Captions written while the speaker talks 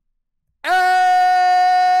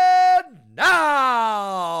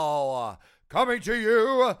coming to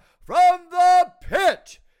you from the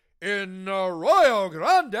pit in Arroyo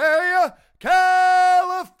Grande,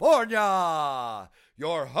 California.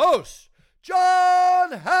 Your hosts,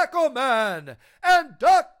 John Hackleman and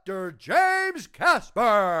Dr. James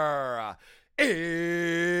Casper. It's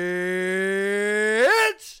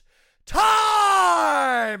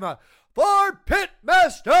time for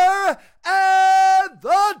Pitmaster and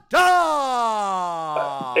the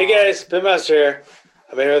Doc. Hey guys, Pitmaster here.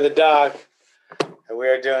 I'm here with the Doc, and we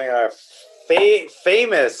are doing our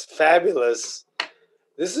fabulous.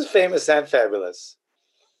 This is famous and fabulous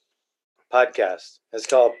podcast. It's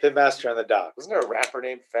called Pitmaster and the Doc. Wasn't there a rapper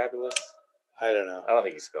named Fabulous? I don't know. I don't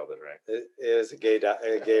think he spelled it right. It is a gay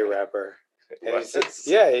rapper. And What? he'd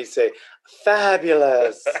say,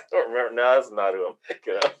 fabulous. I don't remember. No, that's not who I'm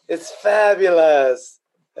thinking of. It's fabulous.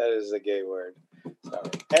 That is a gay word. Sorry.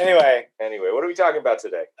 Anyway, What are we talking about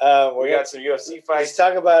today? We got some UFC Let's fights.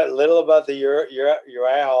 talk about a little about the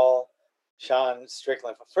Uriah Hall, Sean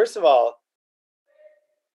Strickland. First of all,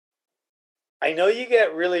 I know you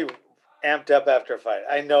get really amped up after a fight.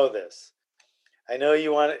 I know this. I know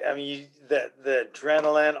you want. The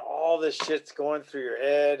adrenaline, all this shit's going through your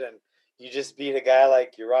head, and you just beat a guy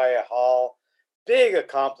like Uriah Hall. Big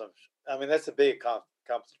accomplishment. I mean, that's a big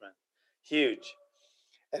accomplishment. Huge.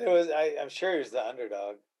 And it was. I'm sure he was the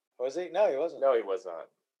underdog. Was he? No, he wasn't. No, he was not.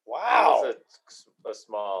 Wow. He was a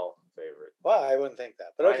small favorite. Well, I wouldn't think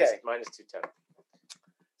that, but okay. Minus 210.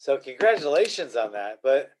 So congratulations on that.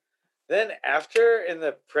 But then after in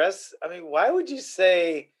the press, I mean, why would you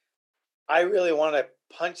say, I really want to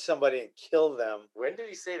punch somebody and kill them? When did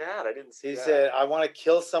he say that? I didn't see He that. said, I want to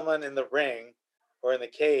kill someone in the ring or in the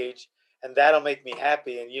cage, and that'll make me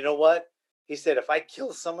happy. And you know what? He said, if I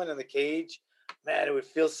kill someone in the cage, man, it would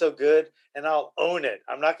feel so good, and I'll own it.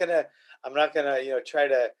 I'm not gonna, try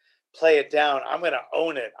to play it down. I'm gonna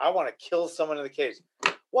own it. I want to kill someone in the cage.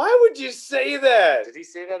 Why would you say that? Did he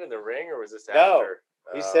say that in the ring, or was this No. after?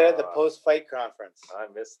 He said at the post-fight conference. I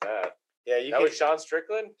missed that. Yeah, Was Sean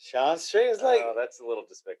Strickland? Sean Strickland is like, Oh, that's a little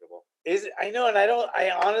despicable. I know, and I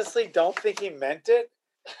honestly don't think he meant it,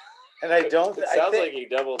 and I don't. It sounds like he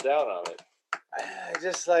doubled down on it. I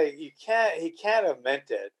just like he can't have meant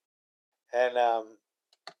it, and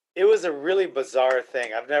it was a really bizarre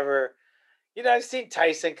thing. I've never, I've seen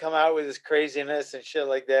Tyson come out with his craziness and shit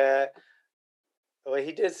like that. Well,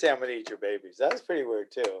 he did say, "I'm gonna eat your babies." That was pretty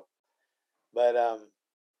weird too, but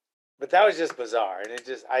that was just bizarre, and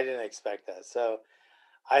I didn't expect that. So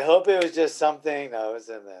I hope it was just something. No, it was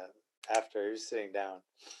in the after he was sitting down.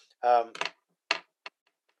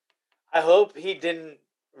 I hope he didn't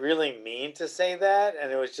really mean to say that,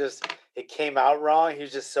 and it came out wrong. He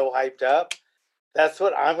was just so hyped up. That's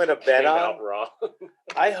what I'm gonna bet on. Out wrong.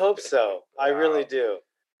 I hope so. I really do.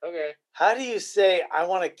 Okay. How do you say I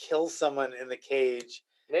want to kill someone in the cage?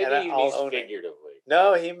 Maybe and he I'll means own it? figuratively.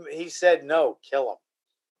 No, he said no, kill them.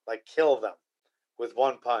 Like kill them with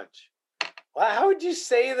one punch. Well, how would you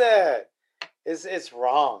say that? It's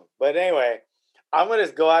wrong. But anyway, I'm gonna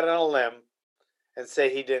go out on a limb and say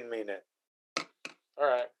he didn't mean it. All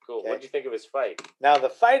right, cool. Okay. What did you think of his fight? Now the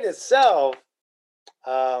fight itself,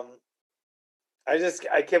 I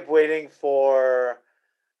kept waiting for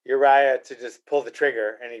Uriah to just pull the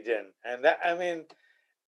trigger, and he didn't. And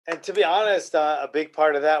and to be honest, a big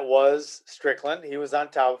part of that was Strickland. He was on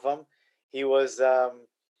top of him. He was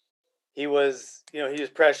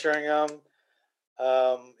pressuring him.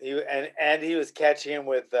 He was catching him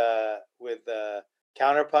with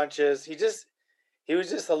counter punches. He was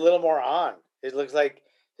just a little more on. It looks like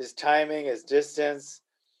his timing, his distance,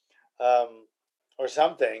 or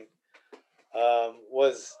something,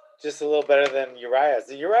 was just a little better than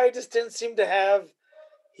Uriah's. Uriah just didn't seem to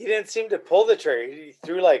pull the trigger. He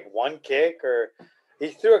threw like one kick, or he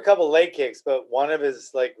threw a couple leg kicks, but one of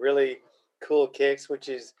his like really cool kicks, which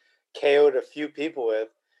he's KO'd a few people with,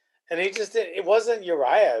 and it wasn't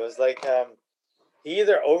Uriah. It was like he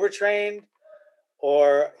either overtrained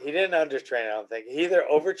or he didn't undertrain. I don't think he either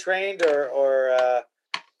overtrained or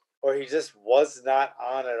he just was not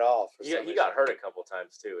on at all. He got hurt a couple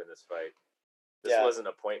times too in this fight. This wasn't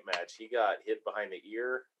a point match. He got hit behind the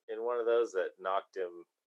ear in one of those that knocked him.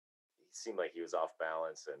 He seemed like he was off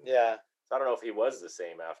balance, and yeah. So I don't know if he was the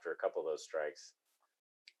same after a couple of those strikes.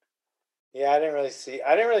 Yeah, I didn't really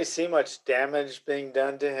see much damage being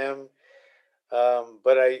done to him,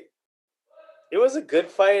 but it was a good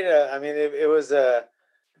fight. It wasn't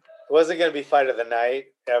going to be fight of the night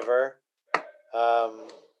ever.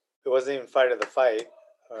 It wasn't even fight of the fight.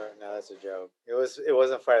 Or no, that's a joke. It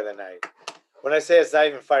wasn't fight of the night. When I say it's not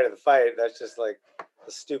even fight of the fight, that's just like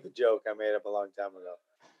a stupid joke I made up a long time ago.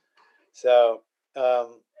 So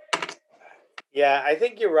Yeah, I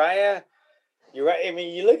think Uriah. You're right. I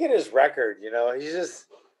mean, you look at his record. He's just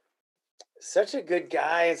such a good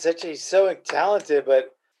guy and so talented.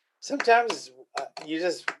 But sometimes you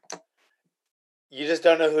just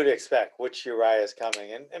don't know who to expect. Which Uriah is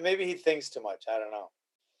coming, and maybe he thinks too much. I don't know.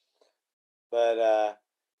 But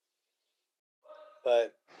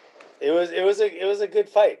it was a good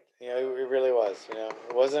fight. It really was.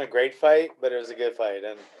 It wasn't a great fight, but it was a good fight.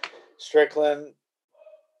 And Strickland,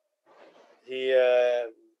 he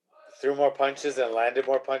threw more punches and landed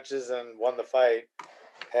more punches and won the fight,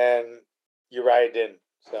 and Uriah didn't.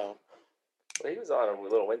 So. Well, he was on a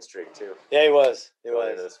little win streak too. Yeah, he was.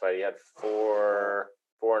 Into this fight, he had four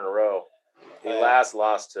in a row. He last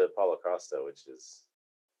lost to Paulo Costa, which is.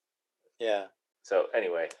 Yeah. So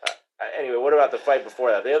anyway, what about the fight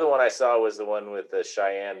before that? The other one I saw was the one with the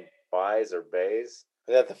Cheyenne Bays. Was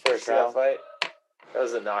that the first round fight? That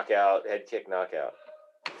was a knockout, head kick knockout.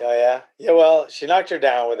 Oh yeah, yeah. Well, she knocked her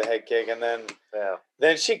down with a head kick, and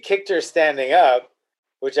then she kicked her standing up,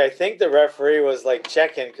 which I think the referee was like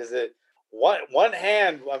checking because one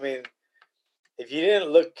hand. I mean, if you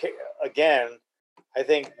didn't look again, I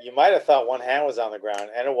think you might have thought one hand was on the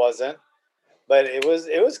ground, and it wasn't. But it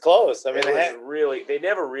was close. I mean, they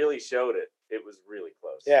never really showed it. It was really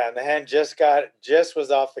close. Yeah, and the hand just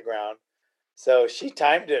was off the ground, so she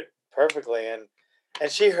timed it perfectly, and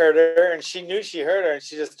she hurt her, and she knew she hurt her, and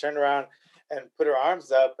she just turned around and put her arms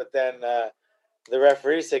up. But then the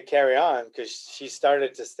referee said carry on because she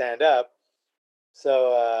started to stand up.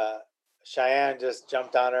 So Cheyenne just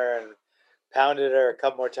jumped on her and pounded her a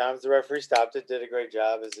couple more times. The referee stopped it, did a great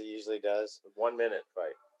job as he usually does. 1 minute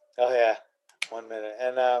fight. Oh yeah, 1 minute,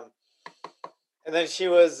 and then she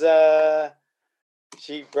was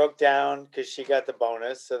she broke down because she got the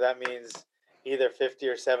bonus, so that means either $50,000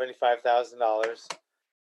 or $75,000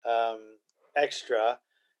 extra.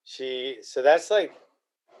 So that's like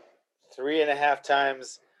 3.5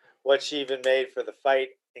 times what she even made for the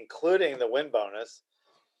fight, including the win bonus.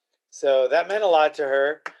 So that meant a lot to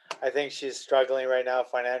her. I think she's struggling right now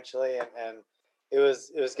financially, and it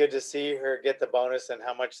was good to see her get the bonus and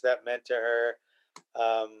how much that meant to her.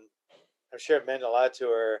 I'm sure it meant a lot to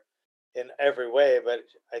her in every way, but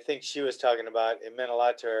I think she was talking about it meant a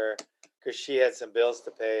lot to her because she had some bills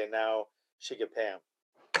to pay, and now she could pay them.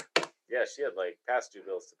 Yeah, she had like past due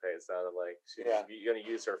bills to pay. It sounded like she was going to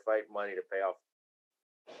use her fight money to pay off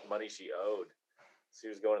money she owed. She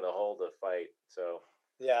was going in the hole to fight. So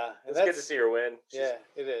yeah, it's good to see her win. Yeah,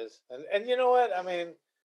 it is. And you know what? I mean,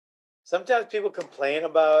 sometimes people complain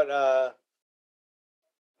about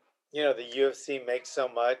the UFC makes so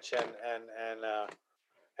much, and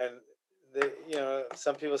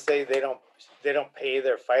some people say they don't pay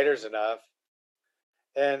their fighters enough.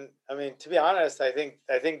 And I mean, to be honest, I think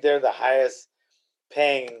they're the highest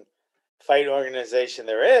paying fight organization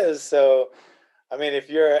there is. So, I mean, if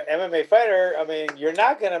you're an MMA fighter, I mean, you're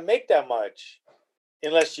not going to make that much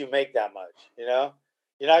unless you make that much, You're not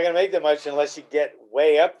going to make that much unless you get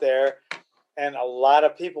way up there and a lot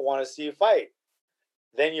of people want to see you fight.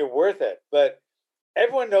 Then you're worth it. But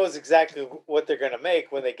everyone knows exactly what they're going to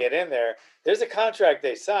make when they get in there. There's a contract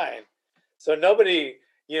they sign. So nobody,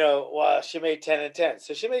 well, she made 10 and 10.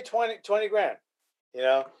 So she made 20 grand,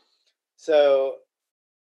 So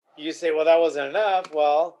you say, well, that wasn't enough.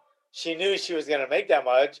 Well, she knew she was going to make that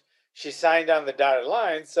much. She signed on the dotted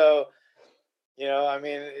line. So, I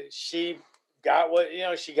mean, she got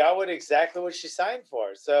exactly what she signed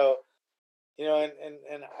for. So,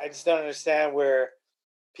 and I just don't understand where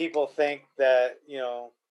people think that,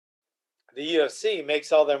 the UFC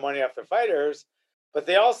makes all their money off their fighters, but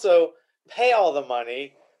they also pay all the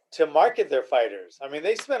money to market their fighters. I mean,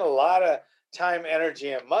 they spend a lot of time,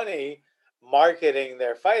 energy, and money marketing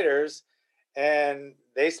their fighters, and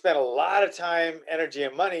they spend a lot of time, energy,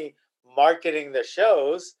 and money marketing the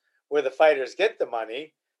shows where the fighters get the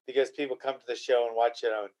money because people come to the show and watch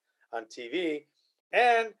it on TV,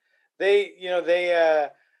 and they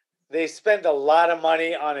spend a lot of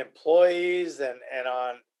money on employees and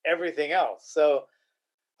on everything else. So,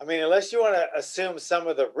 I mean, unless you want to assume some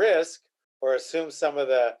of the risk or assume some of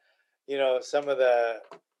the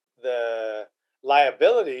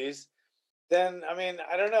liabilities, then, I mean,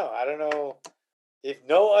 I don't know. I don't know if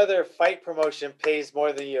no other fight promotion pays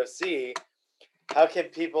more than UFC. How can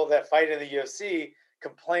people that fight in the UFC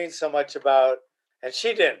complain so much about? And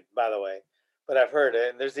she didn't, by the way, but I've heard it.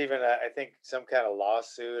 And there's even I think some kind of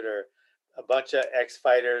lawsuit or a bunch of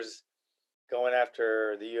ex-fighters going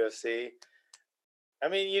after the UFC. I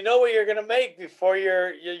mean, you know what you're going to make before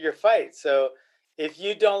your fight. So if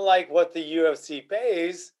you don't like what the UFC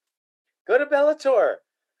pays, go to Bellator.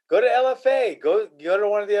 go to LFA, go to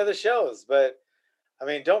one of the other shows. But I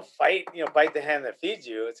mean, don't fight, bite the hand that feeds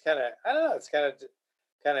you. It's kind of, I don't know, it's kind of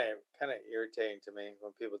irritating to me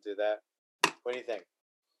when people do that. What do you think?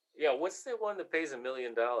 Yeah, what's the one that pays $1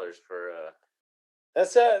 million for?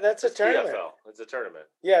 That's a tournament. PFL. It's a tournament.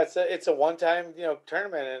 Yeah, it's a one-time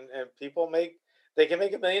tournament, and people they can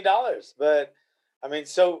make $1 million. But I mean,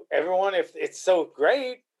 so everyone, if it's so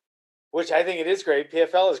great, which I think it is great,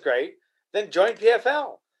 PFL is great, then join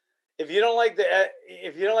PFL. If you don't like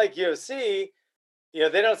UFC,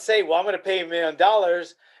 they don't say, well, I'm going to pay $1 million,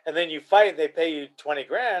 and then you fight, they pay you 20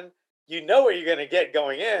 grand. You know what you're going to get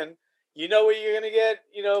going in. You know what you're going to get,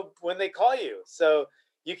 when they call you. So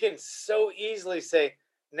you can so easily say,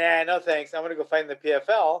 nah, no thanks. I'm going to go fight in the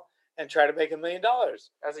PFL and try to make $1 million.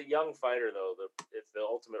 As a young fighter, though, if the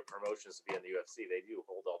ultimate promotion is to be in the UFC, they do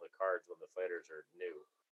hold all the cards when the fighters are new.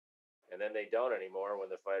 And then they don't anymore when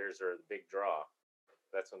the fighters are the big draw.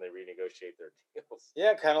 That's when they renegotiate their deals.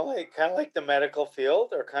 Yeah, kind of like the medical field,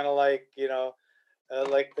 or kind of like,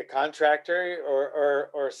 like the contractor,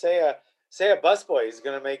 or say a busboy is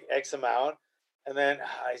going to make X amount, and then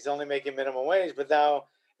he's only making minimum wage, but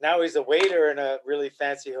now he's a waiter in a really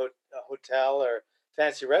fancy hotel or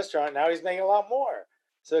fancy restaurant. Now he's making a lot more.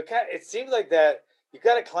 So it seems like that you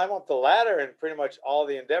got to climb up the ladder in pretty much all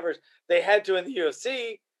the endeavors. They had to in the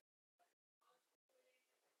UFC.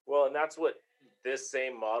 Well, and that's what this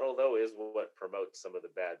same model, though, is what promotes some of the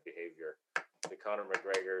bad behavior. The Conor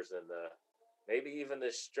McGregors and maybe even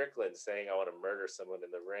the Strickland saying, I want to murder someone in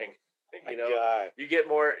the ring. God. You get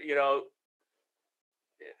more,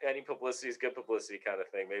 any publicity is good publicity kind of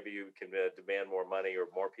thing. Maybe you can demand more money, or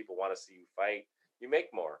more people want to see you fight. You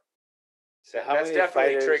make more. So that's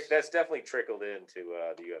definitely trickled into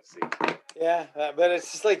the UFC. Yeah, but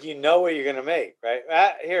it's just like what you're going to make, right?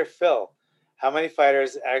 Here, Phil, how many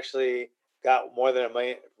fighters actually got more than $1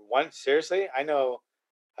 million? One, seriously? I know,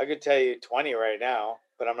 I could tell you 20 right now,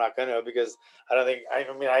 but I'm not going to, because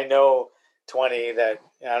I know 20 that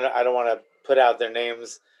I don't want to put out their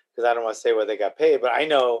names because I don't want to say what they got paid, but I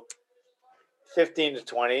know 15 to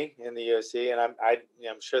 20 in the UFC, and I'm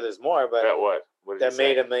sure there's more, but at what that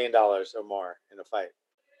made $1 million or more in a fight.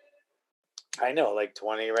 I know, like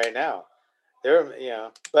 20 right now.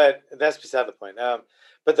 But that's beside the point.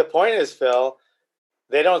 But the point is, Phil,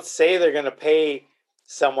 they don't say they're going to pay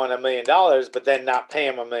someone $1 million, but then not pay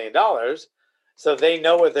him $1 million. So they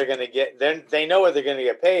know what they're going to get. Then they know what they're going to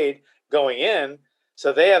get paid going in.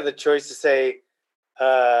 So they have the choice to say,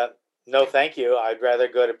 no, thank you. I'd rather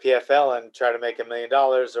go to PFL and try to make $1 million,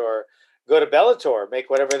 or go to Bellator, make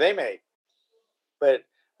whatever they make. But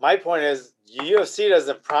my point is, UFC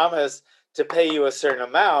doesn't promise to pay you a certain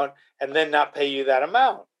amount and then not pay you that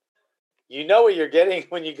amount. You know what you're getting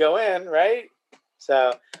when you go in, right?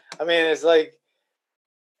 So, I mean, it's like,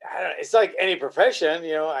 it's like any profession.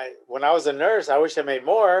 When I was a nurse, I wish I made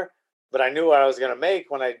more, but I knew what I was going to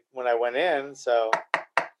make when I went in. So,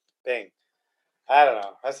 bing. I don't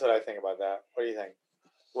know. That's what I think about that. What do you think?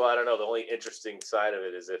 Well, I don't know. The only interesting side of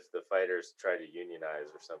it is if the fighters try to unionize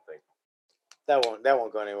or something. That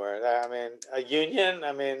won't go anywhere. A union.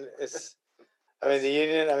 The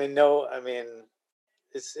union. No.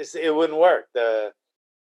 It wouldn't work.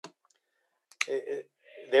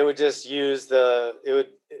 They would just use they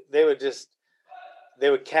would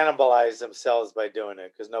cannibalize themselves by doing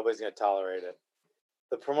it, because nobody's going to tolerate it.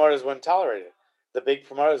 The promoters wouldn't tolerate it. The big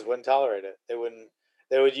promoters wouldn't tolerate it. They wouldn't.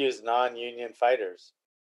 They would use non-union fighters.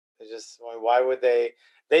 Why would they?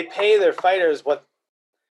 They pay their fighters what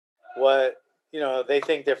they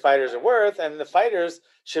think their fighters are worth, and the fighters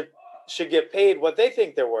should get paid what they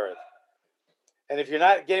think they're worth. And if you're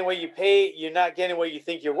not getting what you pay, you're not getting what you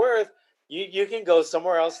think you're worth. You can go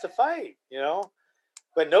somewhere else to fight.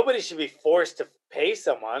 But nobody should be forced to pay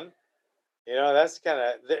someone. That's kind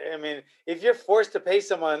of. If you're forced to pay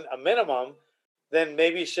someone a minimum, then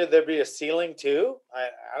maybe should there be a ceiling too? I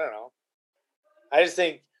don't know. I just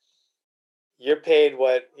think you're paid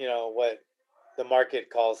what the market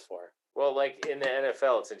calls for. Well, like in the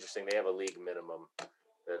NFL, it's interesting. They have a league minimum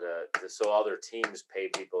that so all their teams pay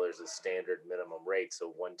people. There's a standard minimum rate,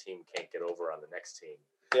 so one team can't get over on the next team.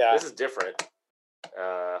 Yeah, this is different.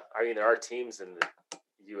 There are teams in the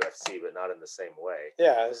UFC, but not in the same way.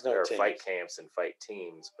 Yeah, there's no. There are teams. fight camps and fight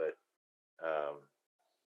teams, but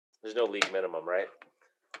there's no league minimum, right?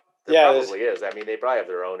 There probably is. They probably have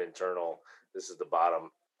their own internal. This is the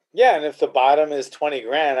bottom. Yeah, and if the bottom is 20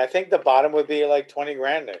 grand, I think the bottom would be like 20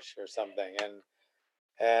 grandish or something.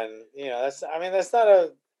 And that's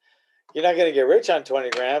not you're not going to get rich on 20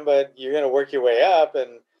 grand, but you're going to work your way up.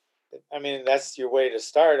 And that's your way to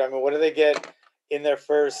start. What do they get in their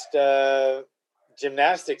first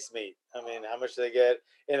gymnastics meet. I mean, how much do they get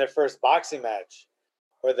in their first boxing match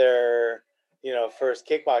or their, first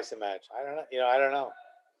kickboxing match? I don't know. I don't know.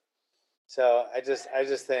 So I just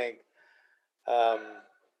think, um,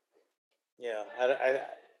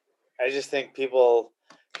 I just think people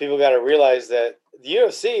got to realize that the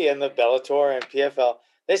UFC and the Bellator and PFL,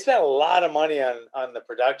 they spend a lot of money on the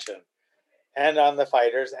production and on the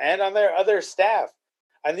fighters and on their other staff.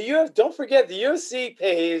 And don't forget, the UFC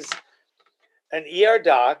pays an ER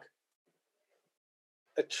doc,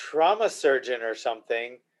 a trauma surgeon or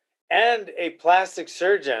something, and a plastic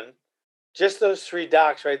surgeon, just those 3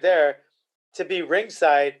 docs right there, to be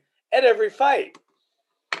ringside at every fight.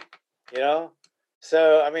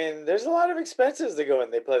 So I mean, there's a lot of expenses that go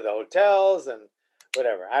in. They play the hotels and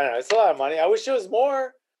whatever. I don't know. It's a lot of money. I wish it was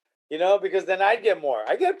more, because then I'd get more.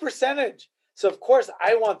 I get a percentage. So of course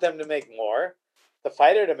I want them to make more, the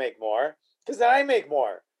fighter to make more, because then I make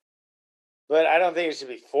more. But I don't think it should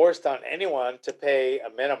be forced on anyone to pay a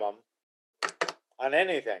minimum on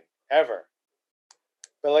anything ever.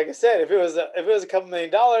 But like I said, if it was a couple $1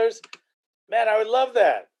 million, man, I would love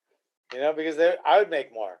that. Because I would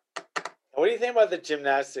make more. What do you think about the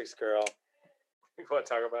gymnastics girl? You want to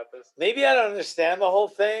talk about this? Maybe I don't understand the whole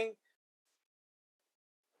thing,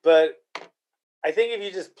 but I think if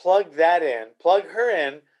you just plug her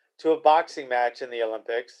in to a boxing match in the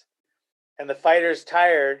Olympics, and the fighter's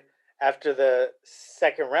tired after the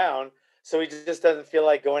second round, so he just doesn't feel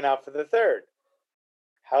like going out for the third.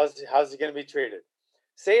 How's he going to be treated?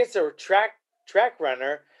 Say it's a track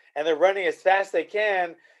runner, and they're running as fast as they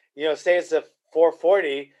can. Say it's a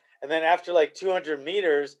 440. And then after like 200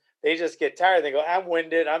 meters, they just get tired. They go, I'm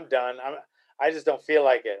winded. I'm done. I just don't feel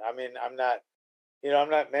like it. I mean, I'm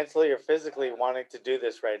not mentally or physically wanting to do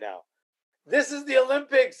this right now. This is the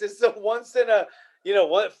Olympics. It's the once in a,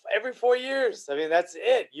 every 4 years. I mean, that's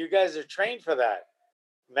it. You guys are trained for that.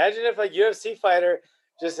 Imagine if a UFC fighter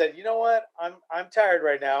just said, you know what? I'm tired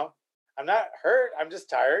right now. I'm not hurt. I'm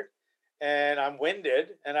just tired and I'm winded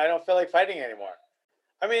and I don't feel like fighting anymore.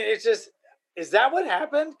 I mean, it's just, is that what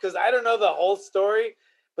happened? Because I don't know the whole story,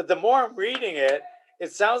 but the more I'm reading it,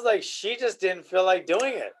 it sounds like she just didn't feel like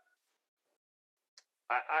doing it.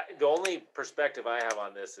 The only perspective I have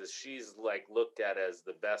on this is she's like looked at as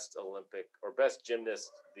the best Olympic or best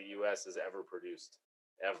gymnast the U.S. has ever produced,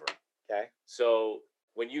 ever. Okay. So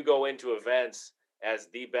when you go into events as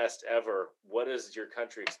the best ever, what does your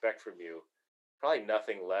country expect from you? Probably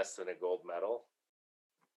nothing less than a gold medal.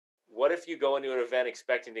 What if you go into an event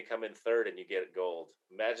expecting to come in third and you get gold?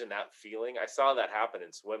 Imagine that feeling. I saw that happen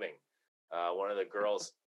in swimming. One of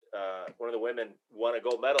the women won a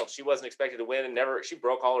gold medal. She wasn't expected to win and she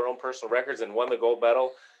broke all her own personal records and won the gold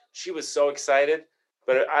medal. She was so excited,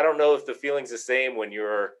 but I don't know if the feeling's the same when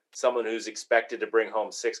you're someone who's expected to bring home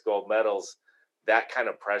 6 gold medals, that kind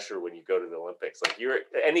of pressure when you go to the Olympics. Like you're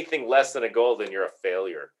anything less than a gold and you're a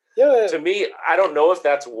failure. Yeah. To me, I don't know if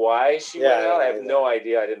that's why she went out. I have no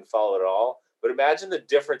idea. I didn't follow it at all. But imagine the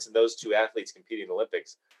difference in those 2 athletes competing in the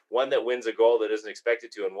Olympics. One that wins a gold that isn't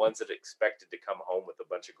expected to, and one's that expected to come home with a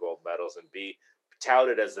bunch of gold medals and be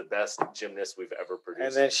touted as the best gymnast we've ever produced.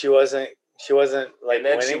 And then she wasn't like. And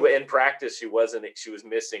then winning? in practice, she was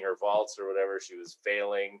missing her vaults or whatever. She was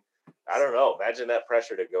failing. I don't know. Imagine that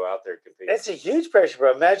pressure to go out there and compete. It's a huge pressure,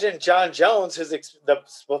 bro. Imagine John Jones, who's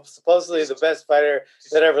supposedly the best fighter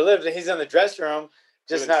that ever lived, and he's in the dressing room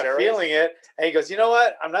just not feeling it. And he goes, you know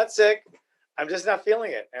what? I'm not sick. I'm just not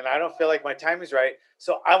feeling it. And I don't feel like my timing's right.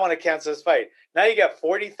 So I want to cancel this fight. Now you got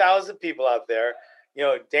 40,000 people out there.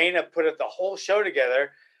 Dana put the whole show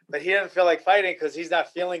together, but he doesn't feel like fighting because he's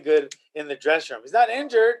not feeling good in the dressing room. He's not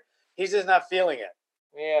injured. He's just not feeling it.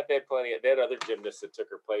 Yeah, they had plenty. They had other gymnasts that took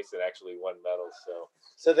her place and actually won medals.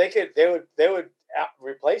 So they would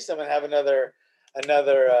replace them and have another. I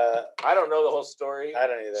don't know the whole story. I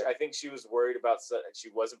don't either. I think she was worried about she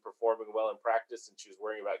wasn't performing well in practice and she was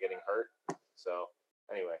worrying about getting hurt. So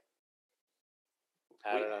anyway,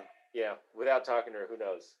 I don't know. Yeah, without talking to her, who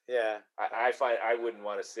knows? Yeah, I find I wouldn't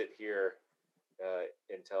want to sit here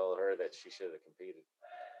and tell her that she should have competed.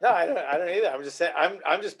 No, I don't either. I'm just saying.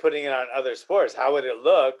 I'm just putting it on other sports. How would it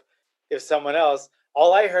look if someone else?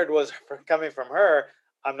 All I heard was coming from her.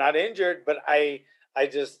 I'm not injured, but I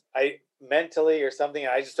mentally or something.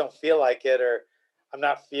 I just don't feel like it, or I'm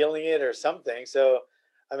not feeling it, or something. So,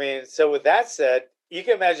 I mean, with that said, you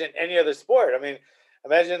can imagine any other sport. I mean,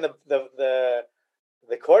 imagine the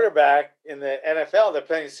quarterback in the NFL. They're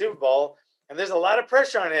playing the Super Bowl, and there's a lot of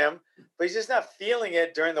pressure on him, but he's just not feeling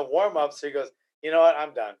it during the warm up. So he goes, you know what?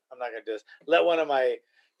 I'm done. I'm not going to do this. Let one of my,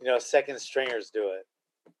 second stringers do it.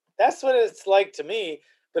 That's what it's like to me.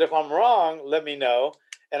 But if I'm wrong, let me know.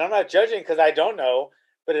 And I'm not judging because I don't know,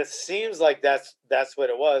 but it seems like that's what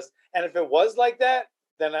it was. And if it was like that,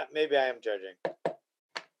 then maybe I am judging.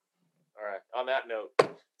 All right. On that note, till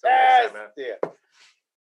next time, man. Yeah.